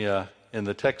In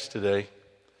the text today.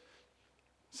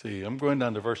 See, I'm going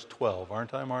down to verse 12,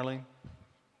 aren't I, Marlene?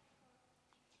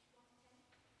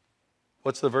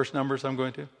 What's the verse numbers I'm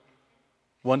going to?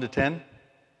 1 to 10?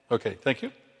 Okay, thank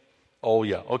you. Oh,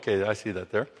 yeah, okay, I see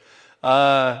that there.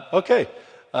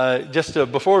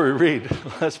 Before we read,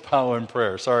 let's bow in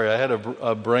prayer. Sorry, I had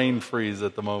a brain freeze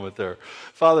at the moment there.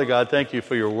 Father God, thank you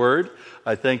for your word.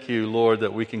 I thank you, Lord,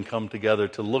 that we can come together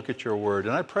to look at your word.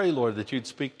 And I pray, Lord, that you'd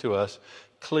speak to us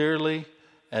clearly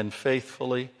and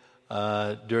faithfully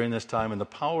during this time in the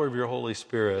power of your Holy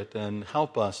Spirit, and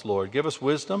help us, Lord. Give us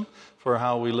wisdom for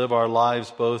how we live our lives,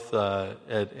 both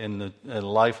in the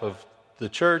life of the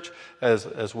church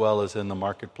as well as in the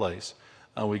marketplace.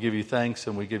 We give you thanks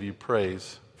and we give you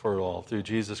praise for it all through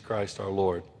Jesus Christ our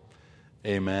Lord.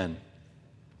 Amen.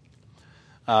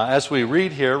 As we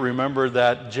read here, remember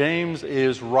that James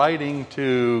is writing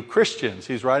to Christians.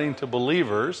 He's writing to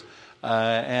believers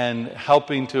and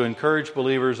helping to encourage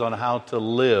believers on how to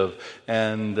live.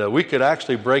 And we could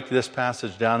actually break this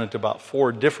passage down into about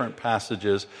 4 different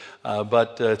passages,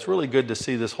 but it's really good to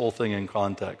see this whole thing in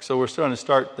context. So we're going to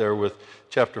start there with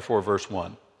chapter 4, verse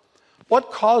 1. What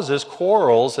causes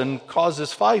quarrels and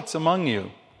causes fights among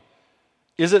you?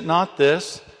 Is it not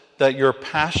this, that your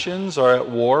passions are at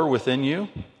war within you?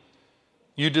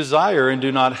 You desire and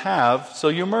do not have, so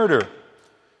you murder.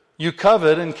 You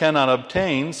covet and cannot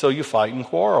obtain, so you fight and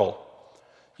quarrel.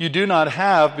 You do not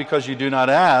have because you do not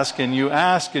ask, and you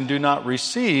ask and do not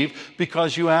receive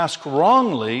because you ask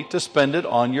wrongly to spend it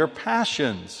on your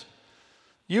passions.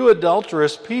 You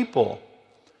adulterous people,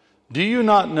 do you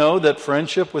not know that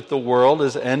friendship with the world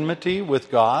is enmity with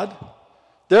God?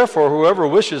 Therefore, whoever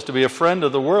wishes to be a friend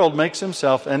of the world makes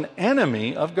himself an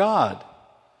enemy of God.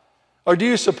 Or do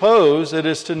you suppose it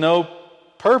is to no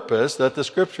purpose that the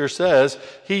Scripture says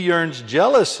he yearns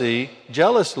jealously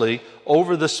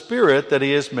over the Spirit that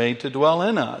he has made to dwell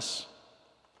in us?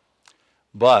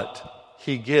 But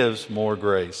he gives more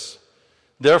grace.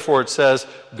 Therefore it says,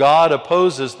 God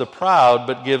opposes the proud,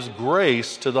 but gives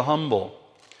grace to the humble.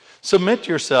 Submit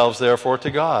yourselves, therefore,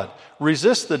 to God.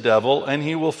 Resist the devil, and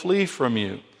he will flee from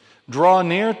you. Draw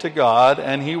near to God,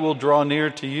 and he will draw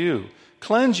near to you.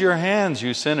 Cleanse your hands,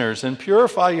 you sinners, and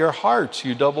purify your hearts,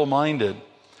 you double-minded.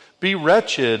 Be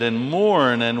wretched and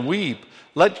mourn and weep.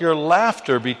 Let your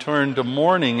laughter be turned to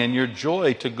mourning and your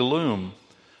joy to gloom.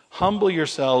 Humble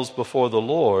yourselves before the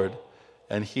Lord,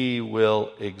 and he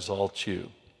will exalt you.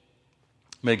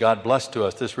 May God bless to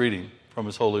us this reading from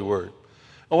his holy word.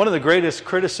 And one of the greatest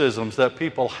criticisms that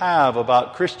people have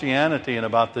about Christianity and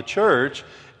about the church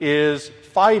is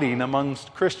fighting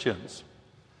amongst Christians.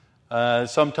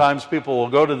 Sometimes people will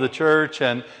go to the church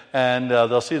and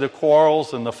they'll see the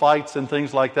quarrels and the fights and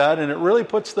things like that, and it really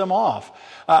puts them off.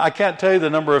 I can't tell you the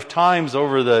number of times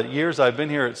over the years I've been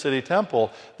here at City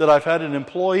Temple that I've had an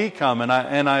employee come and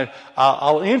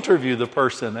I'll interview the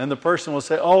person, and the person will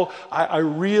say, I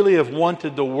really have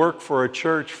wanted to work for a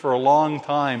church for a long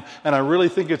time, and I really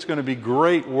think it's going to be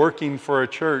great working for a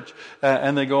church.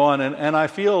 And they go on, and I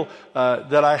feel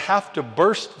that I have to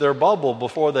burst their bubble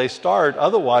before they start.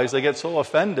 Otherwise, they get so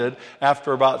offended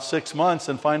after about 6 months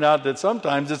and find out that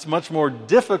sometimes it's much more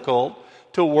difficult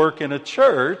to work in a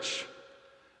church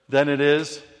than it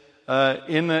is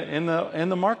in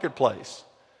the marketplace.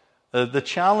 The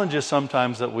challenges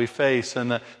sometimes that we face,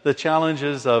 and the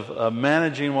challenges of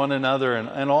managing one another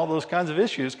and all those kinds of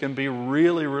issues can be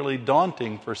really, really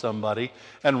daunting for somebody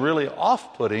and really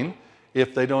off-putting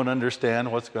if they don't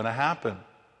understand what's going to happen.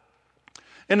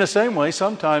 In the same way,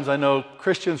 sometimes I know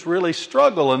Christians really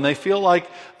struggle, and they feel like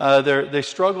they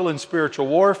struggle in spiritual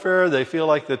warfare. They feel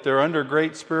like that they're under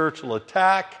great spiritual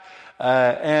attack.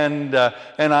 And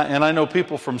I know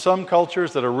people from some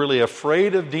cultures that are really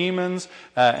afraid of demons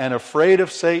and afraid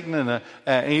of Satan,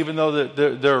 and even though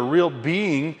they're a real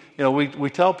being, we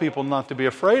tell people not to be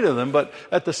afraid of them. But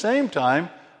at the same time,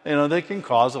 they can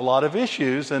cause a lot of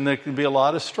issues, and there can be a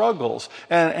lot of struggles.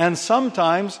 And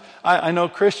sometimes I know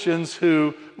Christians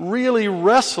who really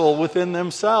wrestle within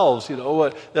themselves. Do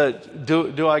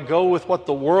I go with what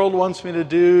the world wants me to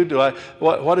do?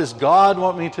 What does God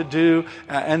want me to do?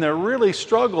 And they really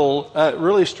struggle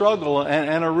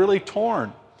and are really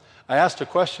torn. I asked a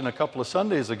question a couple of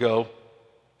Sundays ago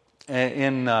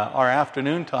in our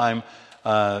afternoon time,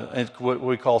 what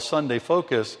we call Sunday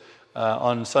Focus.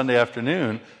 On Sunday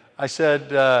afternoon, I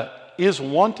said, is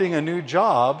wanting a new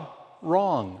job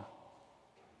wrong?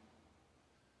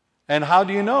 And how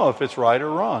do you know if it's right or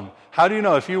wrong? How do you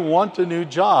know if you want a new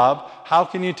job, how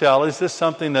can you tell, is this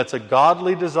something that's a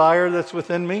godly desire that's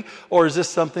within me, or is this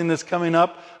something that's coming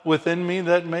up within me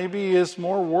that maybe is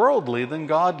more worldly than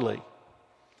godly?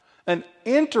 And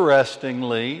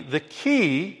interestingly, the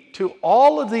key to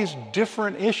all of these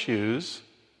different issues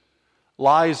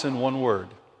lies in one word.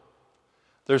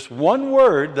 There's one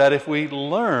word that if we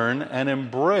learn and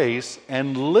embrace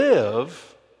and live,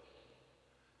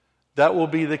 that will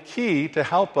be the key to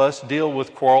help us deal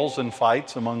with quarrels and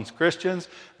fights amongst Christians.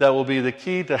 That will be the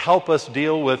key to help us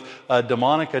deal with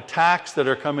demonic attacks that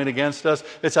are coming against us.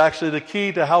 It's actually the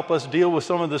key to help us deal with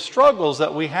some of the struggles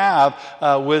that we have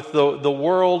with the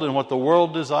world and what the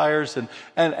world desires.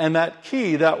 And that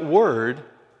key, that word,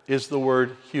 is the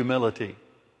word humility.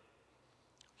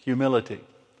 Humility.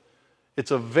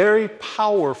 It's a very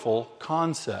powerful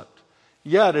concept.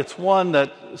 Yet it's one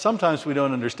that sometimes we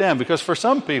don't understand, because for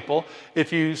some people,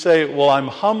 if you say, well, I'm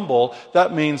humble,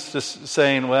 that means just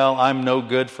saying, well, I'm no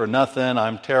good for nothing,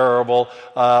 I'm terrible,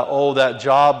 that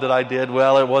job that I did,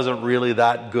 well, it wasn't really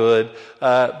that good.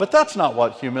 But that's not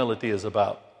what humility is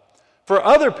about. For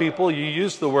other people, you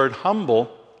use the word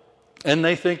humble, and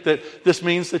they think that this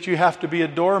means that you have to be a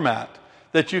doormat,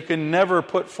 that you can never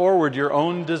put forward your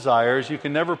own desires, you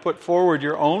can never put forward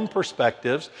your own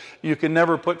perspectives, you can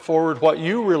never put forward what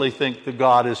you really think that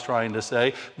God is trying to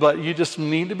say, but you just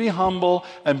need to be humble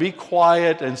and be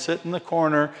quiet and sit in the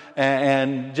corner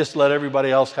and just let everybody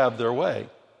else have their way.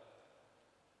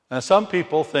 Now, some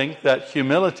people think that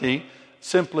humility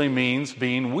simply means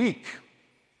being weak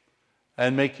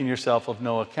and making yourself of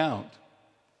no account.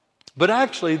 But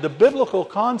actually, the biblical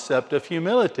concept of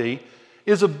humility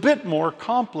is a bit more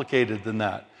complicated than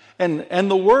that.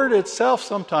 And the word itself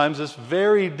sometimes is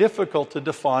very difficult to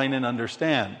define and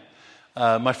understand.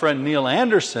 My friend Neil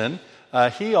Anderson,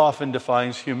 he often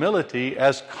defines humility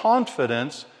as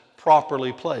confidence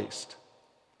properly placed.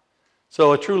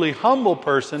 So a truly humble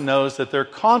person knows that their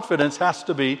confidence has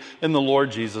to be in the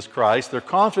Lord Jesus Christ, their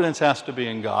confidence has to be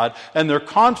in God, and their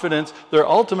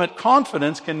ultimate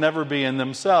confidence can never be in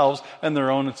themselves and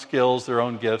their own skills, their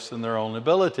own gifts, and their own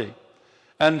ability.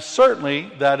 And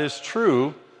certainly that is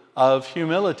true of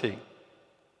humility.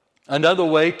 Another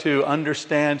way to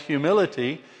understand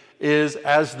humility is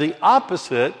as the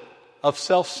opposite of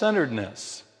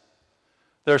self-centeredness.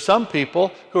 There are some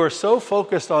people who are so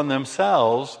focused on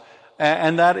themselves,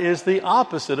 and that is the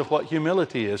opposite of what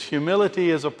humility is. Humility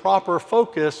is a proper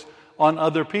focus on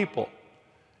other people.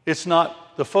 It's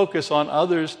not the focus on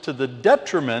others to the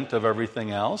detriment of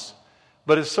everything else,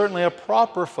 but it's certainly a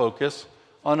proper focus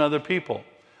on other people.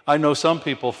 I know some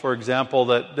people, for example,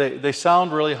 that they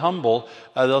sound really humble.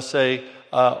 They'll say,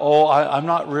 I'm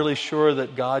not really sure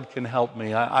that God can help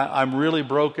me. I'm really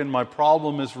broken. My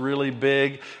problem is really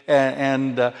big,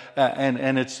 and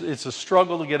it's a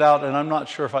struggle to get out, and I'm not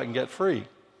sure if I can get free.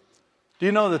 Do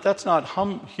you know that that's not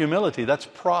humility? That's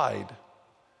pride.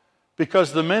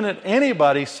 Because the minute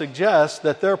anybody suggests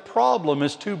that their problem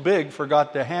is too big for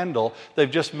God to handle, they've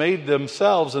just made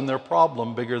themselves and their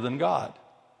problem bigger than God.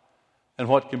 And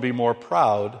what can be more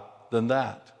proud than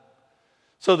that?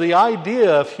 So the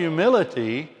idea of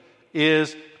humility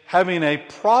is having a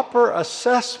proper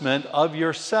assessment of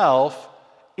yourself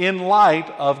in light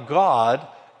of God,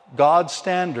 God's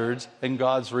standards, and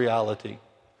God's reality.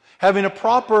 Having a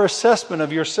proper assessment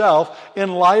of yourself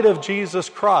in light of Jesus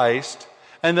Christ,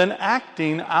 and then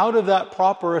acting out of that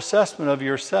proper assessment of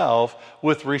yourself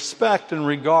with respect and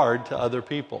regard to other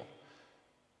people.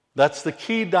 That's the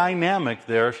key dynamic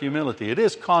there of humility. It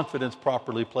is confidence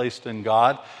properly placed in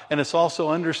God, and it's also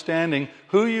understanding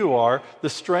who you are, the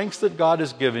strengths that God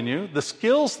has given you, the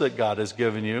skills that God has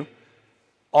given you,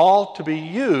 all to be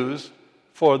used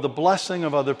for the blessing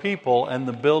of other people and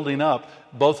the building up,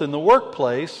 both in the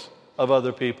workplace of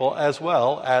other people as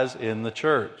well as in the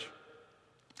church.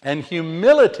 And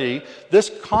humility,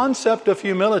 this concept of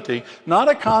humility, not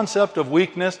a concept of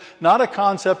weakness, not a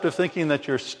concept of thinking that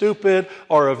you're stupid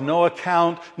or of no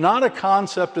account, not a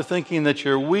concept of thinking that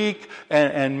you're weak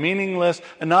and meaningless,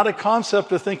 and not a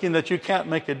concept of thinking that you can't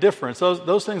make a difference.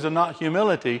 Those things are not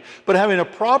humility, but having a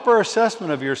proper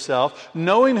assessment of yourself,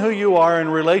 knowing who you are in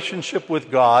relationship with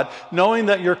God, knowing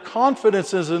that your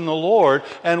confidence is in the Lord,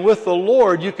 and with the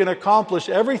Lord you can accomplish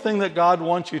everything that God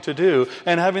wants you to do,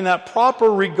 and having that proper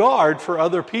regard for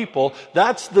other people,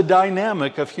 that's the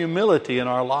dynamic of humility in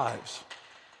our lives.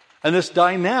 And this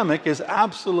dynamic is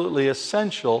absolutely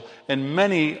essential in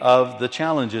many of the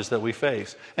challenges that we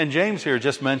face. And James here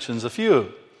just mentions a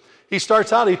few. He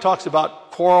starts out, he talks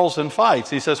about quarrels and fights.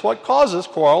 He says, what causes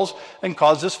quarrels and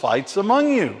causes fights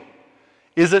among you?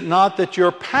 Is it not that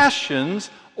your passions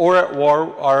or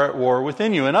are at war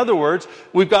within you. In other words,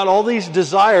 we've got all these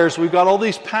desires, we've got all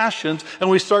these passions, and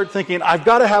we start thinking, I've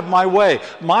got to have my way.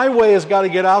 My way has got to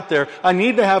get out there. I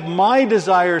need to have my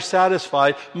desires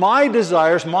satisfied. My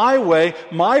desires, my way,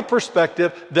 my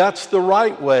perspective, that's the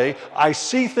right way. I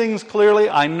see things clearly.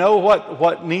 I know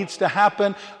what needs to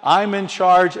happen. I'm in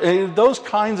charge. Those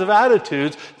kinds of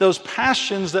attitudes, those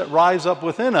passions that rise up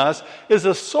within us, is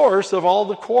a source of all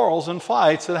the quarrels and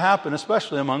fights that happen,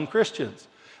 especially among Christians.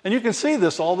 And you can see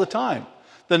this all the time.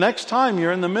 The next time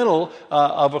you're in the middle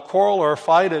of a quarrel or a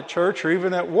fight at church or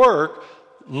even at work,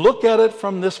 look at it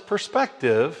from this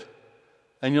perspective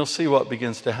and you'll see what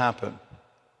begins to happen.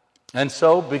 And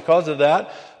so because of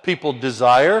that, people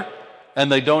desire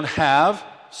and they don't have,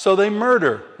 so they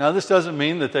murder. Now this doesn't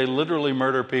mean that they literally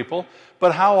murder people,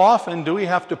 but how often do we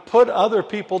have to put other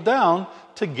people down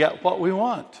to get what we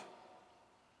want?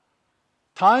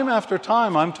 Time after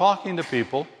time I'm talking to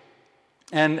people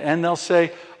and they'll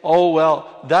say, oh,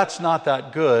 well, that's not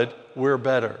that good, we're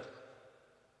better.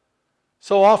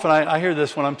 So often I hear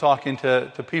this when I'm talking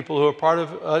to people who are part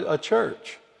of a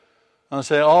church. I'll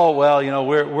say, oh, well,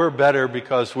 we're better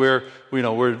because we're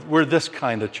this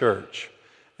kind of church.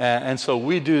 And so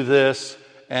we do this,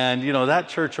 and, that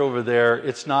church over there,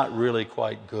 it's not really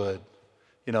quite good.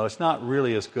 It's not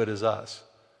really as good as us.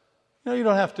 You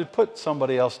don't have to put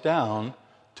somebody else down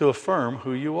to affirm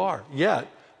who you are. Yet,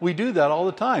 we do that all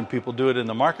the time. People do it in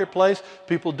the marketplace.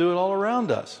 People do it all around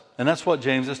us. And that's what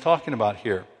James is talking about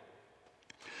here.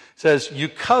 It says, you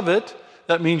covet,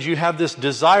 that means you have this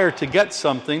desire to get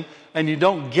something, and you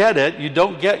don't get it, you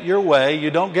don't get your way, you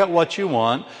don't get what you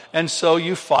want, and so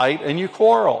you fight and you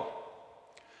quarrel.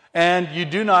 And you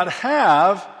do not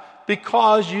have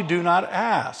because you do not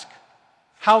ask.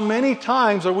 How many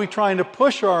times are we trying to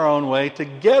push our own way, to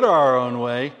get our own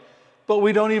way, but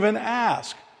we don't even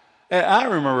ask? And I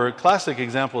remember a classic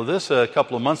example of this a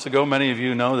couple of months ago. Many of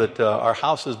you know that our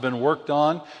house has been worked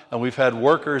on, and we've had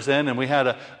workers in, and we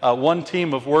had one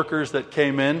team of workers that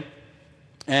came in,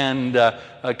 and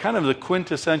kind of the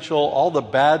quintessential, all the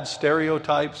bad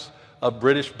stereotypes of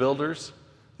British builders.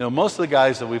 Most of the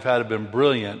guys that we've had have been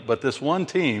brilliant, but this one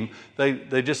team,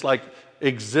 they just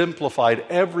exemplified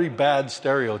every bad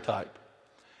stereotype.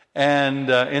 And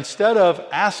instead of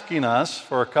asking us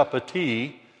for a cup of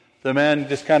tea, the man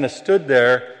just kind of stood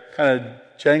there, kind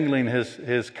of jangling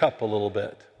his cup a little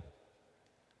bit.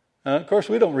 Of course,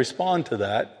 we don't respond to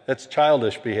that. That's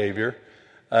childish behavior.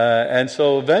 And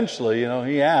so eventually,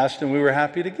 he asked and we were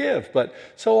happy to give. But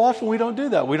so often we don't do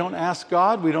that. We don't ask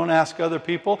God. We don't ask other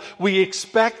people. We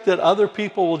expect that other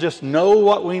people will just know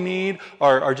what we need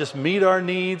or just meet our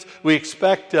needs. We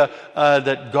expect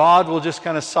that God will just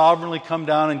kind of sovereignly come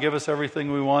down and give us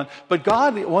everything we want. But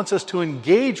God wants us to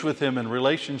engage with Him in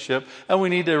relationship, and we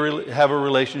need to have a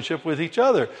relationship with each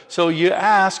other. So you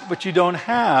ask, but you don't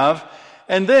have.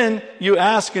 And then you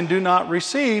ask and do not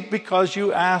receive because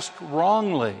you ask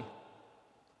wrongly.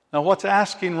 Now, what's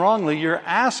asking wrongly? You're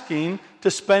asking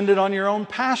to spend it on your own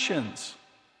passions.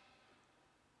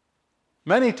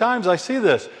 Many times I see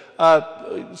this.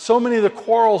 So many of the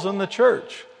quarrels in the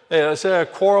church. Say a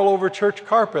quarrel over church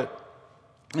carpet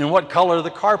and what color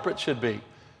the carpet should be.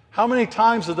 How many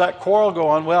times did that quarrel go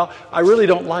on? Well, I really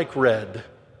don't like red.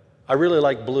 I really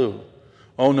like blue.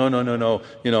 Oh,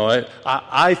 no.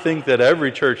 I think that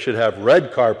every church should have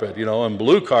red carpet, and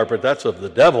blue carpet, that's of the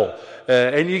devil.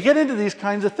 And you get into these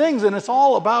kinds of things, and it's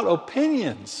all about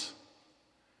opinions.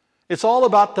 It's all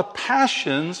about the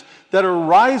passions that are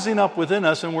rising up within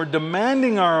us, and we're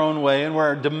demanding our own way, and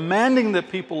we're demanding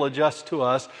that people adjust to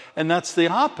us, and that's the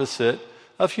opposite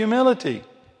of humility.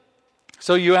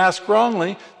 So you ask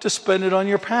wrongly to spend it on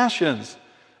your passions.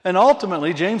 And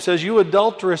ultimately, James says, you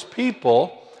adulterous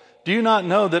people, do you not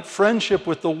know that friendship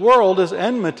with the world is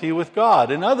enmity with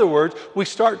God? In other words, we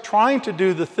start trying to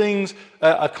do the things,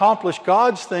 accomplish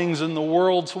God's things in the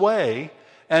world's way,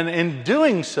 and in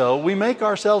doing so, we make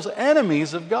ourselves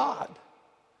enemies of God,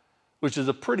 which is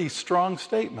a pretty strong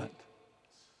statement.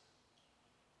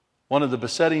 One of the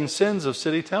besetting sins of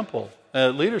City Temple,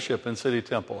 leadership in City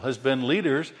Temple, has been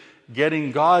leaders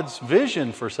getting God's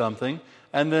vision for something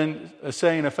and then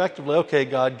saying effectively, okay,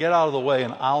 God, get out of the way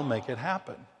and I'll make it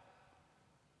happen.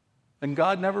 And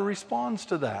God never responds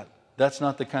to that. That's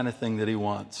not the kind of thing that He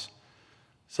wants.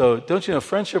 So don't you know,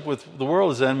 friendship with the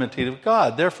world is enmity with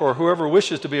God. Therefore, whoever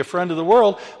wishes to be a friend of the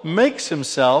world makes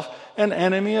himself an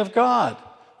enemy of God.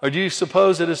 Or do you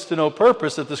suppose it is to no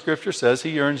purpose that the Scripture says He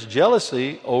yearns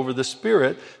jealousy over the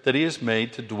Spirit that He has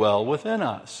made to dwell within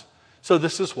us? So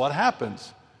this is what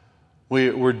happens.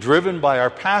 We're driven by our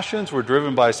passions. We're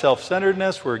driven by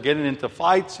self-centeredness. We're getting into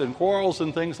fights and quarrels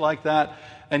and things like that.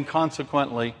 and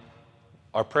consequently,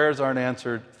 our prayers aren't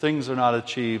answered, things are not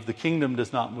achieved, the kingdom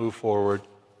does not move forward.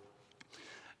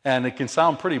 And it can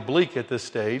sound pretty bleak at this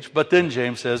stage, but then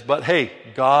James says, but hey,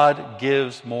 God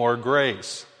gives more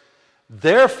grace.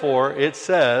 Therefore, it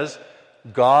says,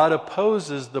 God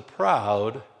opposes the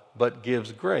proud, but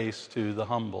gives grace to the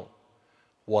humble.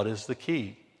 What is the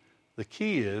key? The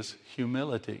key is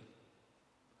humility.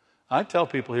 I tell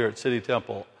people here at City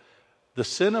Temple, the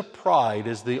sin of pride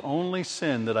is the only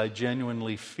sin that I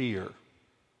genuinely fear.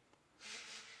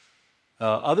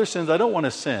 Other sins, I don't want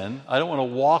to sin. I don't want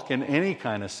to walk in any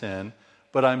kind of sin,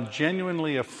 but I'm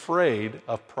genuinely afraid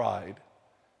of pride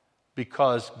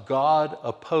because God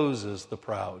opposes the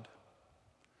proud.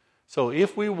 So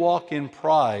if we walk in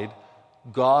pride,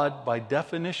 God, by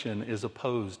definition, is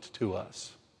opposed to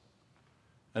us.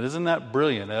 And isn't that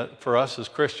brilliant for us as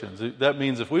Christians? That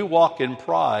means if we walk in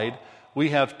pride, we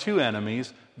have two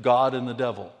enemies, God and the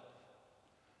devil.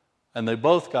 And they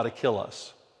both got to kill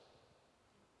us.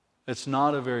 It's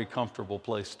not a very comfortable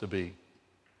place to be.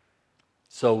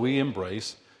 So we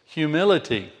embrace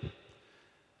humility.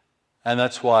 And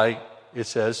that's why it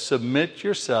says, submit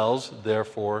yourselves,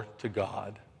 therefore, to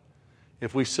God.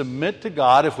 If we submit to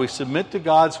God, if we submit to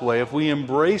God's way, if we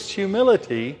embrace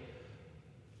humility,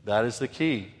 that is the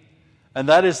key. And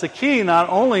that is the key not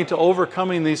only to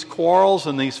overcoming these quarrels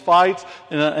and these fights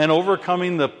and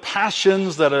overcoming the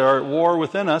passions that are at war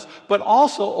within us, but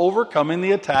also overcoming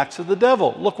the attacks of the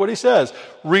devil. Look what he says.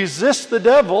 Resist the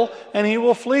devil and he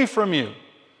will flee from you.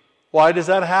 Why does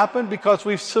that happen? Because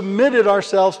we've submitted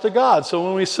ourselves to God. So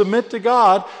when we submit to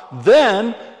God,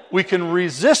 then we can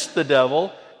resist the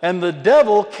devil, and the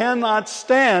devil cannot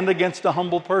stand against a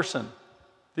humble person.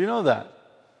 Do you know that?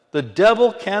 The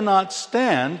devil cannot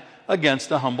stand against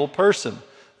a humble person.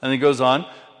 And he goes on,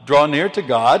 draw near to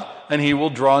God, and he will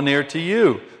draw near to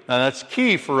you. Now that's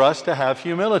key for us to have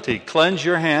humility. Cleanse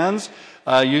your hands,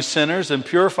 you sinners, and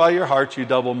purify your hearts, you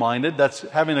double-minded. That's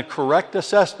having a correct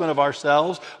assessment of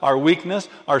ourselves, our weakness,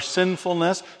 our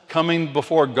sinfulness, coming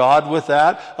before God with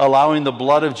that, allowing the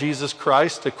blood of Jesus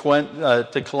Christ to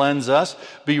cleanse us.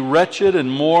 Be wretched and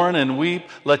mourn and weep.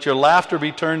 Let your laughter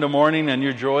be turned to mourning and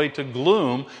your joy to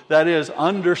gloom. That is,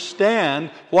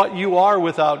 understand what you are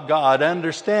without God.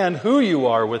 Understand who you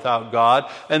are without God,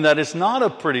 and that it's not a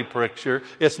pretty picture.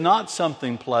 It's not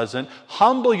something pleasant.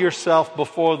 Humble yourself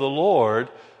before the Lord.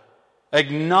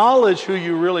 Acknowledge who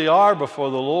you really are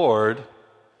before the Lord.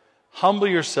 Humble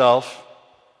yourself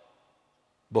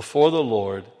before the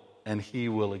Lord, and He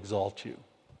will exalt you.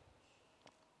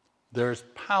 There's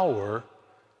power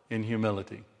in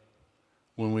humility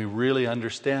when we really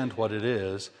understand what it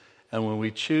is, and when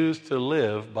we choose to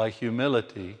live by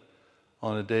humility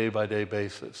on a day-by-day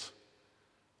basis.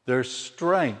 There's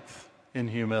strength in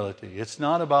humility. It's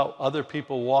not about other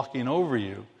people walking over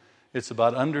you. It's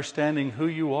about understanding who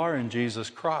you are in Jesus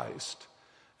Christ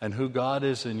and who God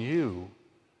is in you,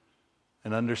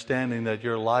 and understanding that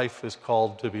your life is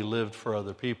called to be lived for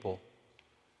other people.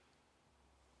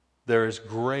 There is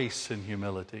grace in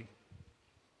humility.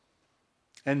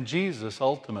 And Jesus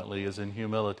ultimately is in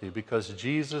humility, because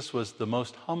Jesus was the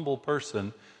most humble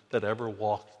person that ever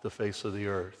walked the face of the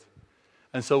earth.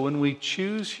 And so when we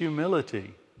choose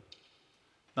humility,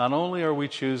 not only are we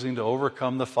choosing to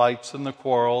overcome the fights and the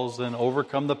quarrels and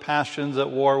overcome the passions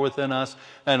at war within us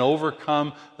and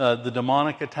overcome the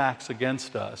demonic attacks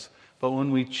against us, but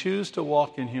when we choose to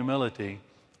walk in humility,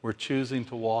 we're choosing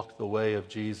to walk the way of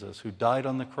Jesus, who died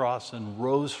on the cross and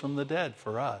rose from the dead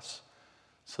for us,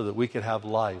 so that we could have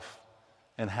life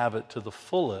and have it to the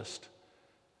fullest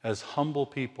as humble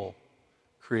people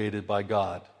created by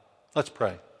God. Let's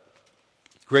pray.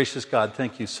 Gracious God,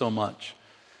 thank you so much.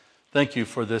 Thank you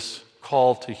for this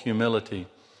call to humility.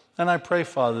 And I pray,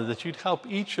 Father, that you'd help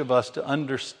each of us to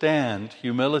understand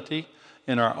humility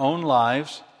in our own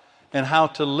lives and how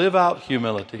to live out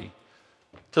humility.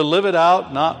 To live it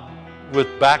out not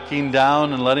with backing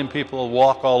down and letting people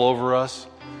walk all over us.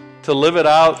 To live it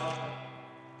out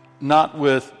not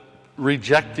with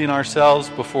rejecting ourselves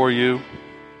before you,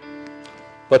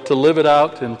 but to live it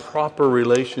out in proper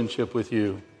relationship with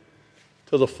you.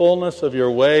 Till the fullness of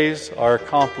your ways are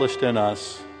accomplished in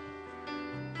us,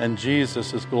 and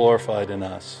Jesus is glorified in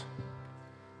us.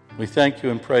 We thank you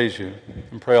and praise you,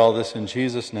 and pray all this in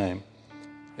Jesus' name.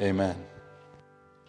 Amen.